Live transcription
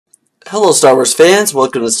Hello Star Wars fans,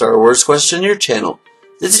 welcome to Star Wars Questioner channel.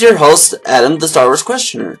 This is your host, Adam the Star Wars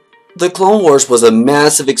Questioner. The Clone Wars was a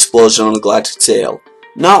massive explosion on a galactic scale,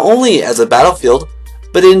 not only as a battlefield,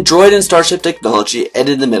 but in droid and starship technology and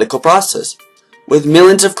in the medical process, with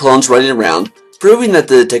millions of clones running around, proving that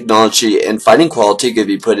the technology and fighting quality could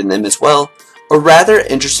be put in them as well. A rather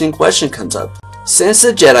interesting question comes up. Since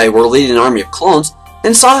the Jedi were leading an army of clones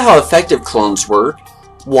and saw how effective clones were,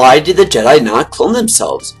 why did the Jedi not clone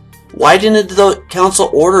themselves? Why didn't the Council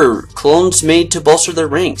order clones made to bolster their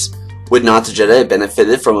ranks? Would not the Jedi have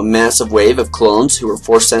benefited from a massive wave of clones who were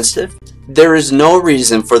force sensitive? There is no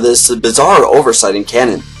reason for this bizarre oversight in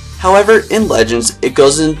canon. However, in Legends, it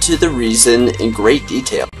goes into the reason in great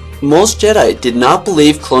detail. Most Jedi did not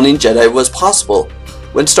believe cloning Jedi was possible.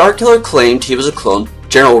 When Starkiller claimed he was a clone,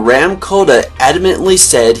 General Ram Koda adamantly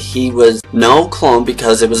said he was no clone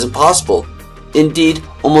because it was impossible. Indeed,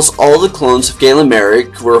 almost all the clones of Galen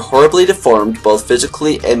Marek were horribly deformed both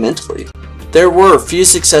physically and mentally. There were few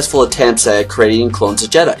successful attempts at creating clones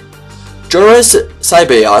of Jedi. Joruus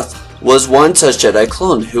Cyberyoth was one such Jedi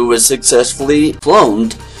clone who was successfully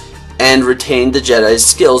cloned and retained the Jedi's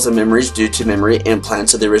skills and memories due to memory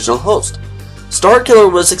implants of the original host. Starkiller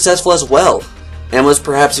was successful as well, and was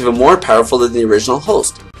perhaps even more powerful than the original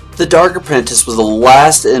host. The Dark Apprentice was the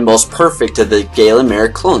last and most perfect of the Galen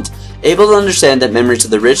Marek clones, able to understand that memories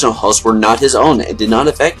of the original host were not his own and did not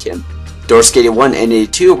affect him. Dorsk 81 and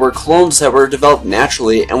 82 were clones that were developed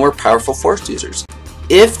naturally and were powerful force users.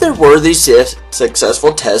 If there were these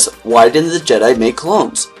successful tests, why didn't the Jedi make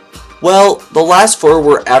clones? Well, the last four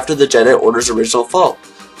were after the Jedi Order's original fall.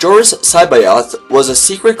 Joruus Cyberyoth was a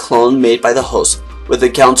secret clone made by the host, with the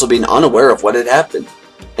Council being unaware of what had happened,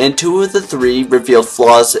 and two of the three revealed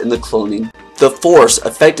flaws in the cloning. The Force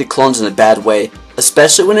affected clones in a bad way,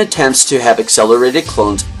 especially when attempts to have accelerated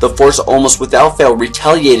clones. The Force almost without fail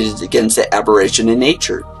retaliated against the aberration in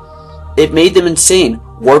nature. It made them insane,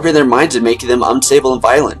 warping their minds and making them unstable and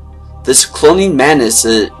violent. This cloning madness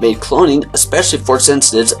made cloning, especially Force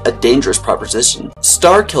sensitives, a dangerous proposition.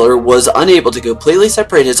 Starkiller was unable to completely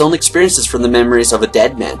separate his own experiences from the memories of a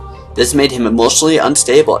dead man. This made him emotionally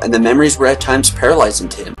unstable, and the memories were at times paralyzing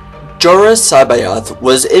to him. Joruus Cyberyoth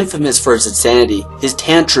was infamous for his insanity, his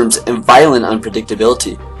tantrums, and violent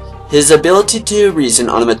unpredictability. His ability to reason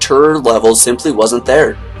on a mature level simply wasn't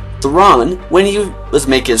there. Thrawn, when he was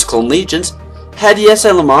making his clone legions, had Yes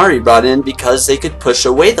and Lamari brought in because they could push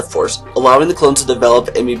away the Force, allowing the clones to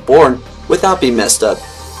develop and be born without being messed up,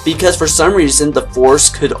 because for some reason the Force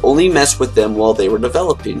could only mess with them while they were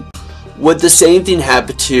developing. Would the same thing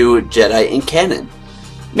happen to Jedi in canon?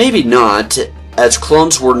 Maybe not, as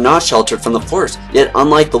clones were not sheltered from the Force, yet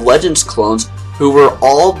unlike the Legends clones, who were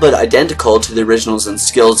all but identical to the originals in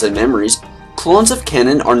skills and memories, clones of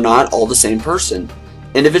canon are not all the same person.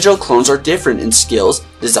 Individual clones are different in skills,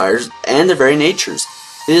 desires, and their very natures.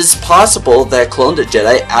 It is possible that cloned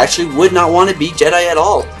Jedi actually would not want to be Jedi at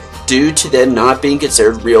all, due to them not being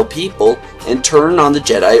considered real people, and turn on the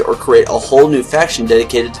Jedi or create a whole new faction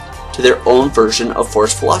dedicated to their own version of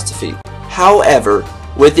Force philosophy. However,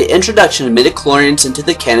 with the introduction of midichlorians into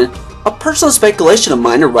the canon, a personal speculation of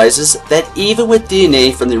mine arises that even with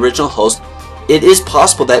DNA from the original host, it is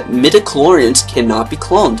possible that midichlorians cannot be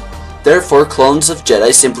cloned. Therefore, clones of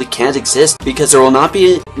Jedi simply can't exist because there will not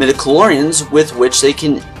be midichlorians with which they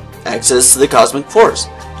can access the cosmic force,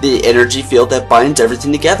 the energy field that binds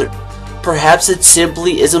everything together. Perhaps it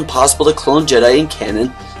simply isn't possible to clone Jedi in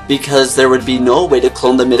canon because there would be no way to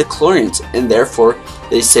clone the midichlorians, and therefore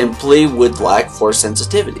they simply would lack force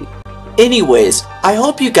sensitivity. Anyways, I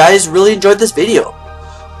hope you guys really enjoyed this video.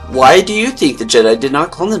 Why do you think the Jedi did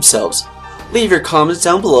not clone themselves? Leave your comments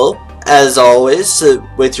down below, as always,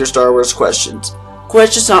 with your Star Wars questions.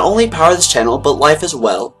 Questions not only power this channel, but life as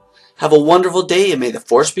well. Have a wonderful day, and may the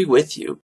Force be with you.